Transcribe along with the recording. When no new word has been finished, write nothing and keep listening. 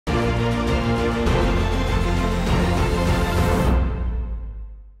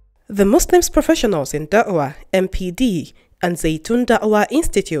The Muslims Professionals in Da'wah (MPD) and Zaytun Da'wah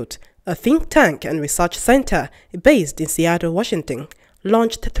Institute, a think tank and research center based in Seattle, Washington,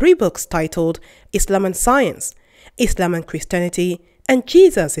 launched 3 books titled Islam and Science, Islam and Christianity, and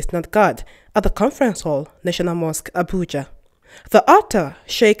Jesus is Not God at the Conference Hall, National Mosque, Abuja. The author,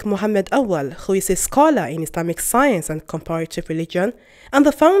 Sheikh Muhammad Awal, who is a scholar in Islamic science and comparative religion, and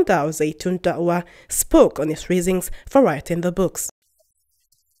the founder of Zaytun Da'wah, spoke on his reasons for writing the books.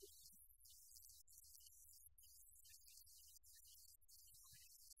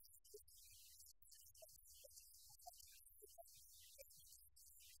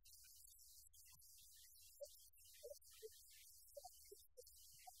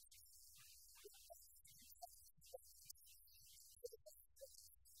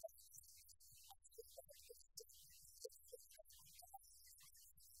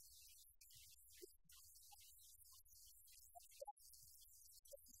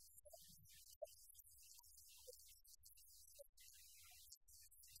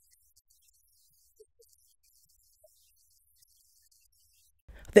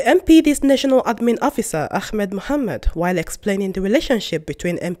 The MPD's National Admin Officer, Ahmed Muhammad, while explaining the relationship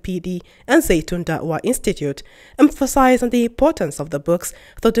between MPD and Zaytun Da'wah Institute, emphasized on the importance of the books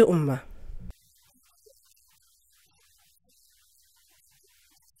to the Ummah.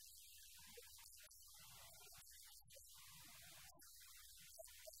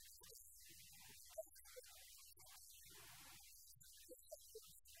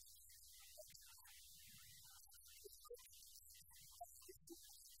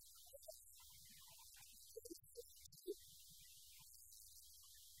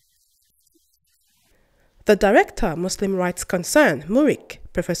 The director, Muslim Rights Concern, MURIC,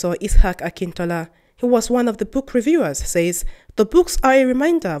 Professor Ishaq Akintola, who was one of the book reviewers, says the books are a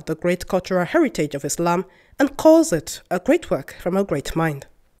reminder of the great cultural heritage of Islam and calls it a great work from a great mind.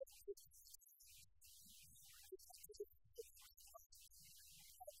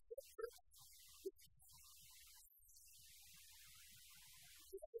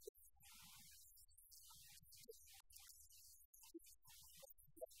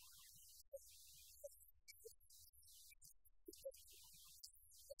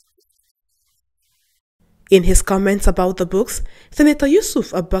 In his comments about the books, Senator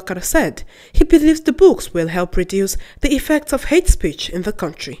Yusuf Abubakar said he believes the books will help reduce the effects of hate speech in the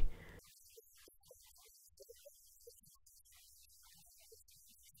country.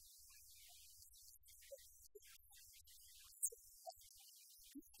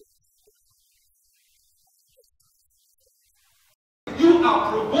 You are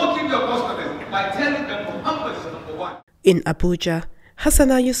provoking your customers by telling them Muhammad is number 1. In Abuja,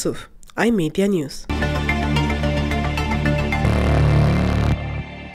 Hassana Yusuf, iMedia News.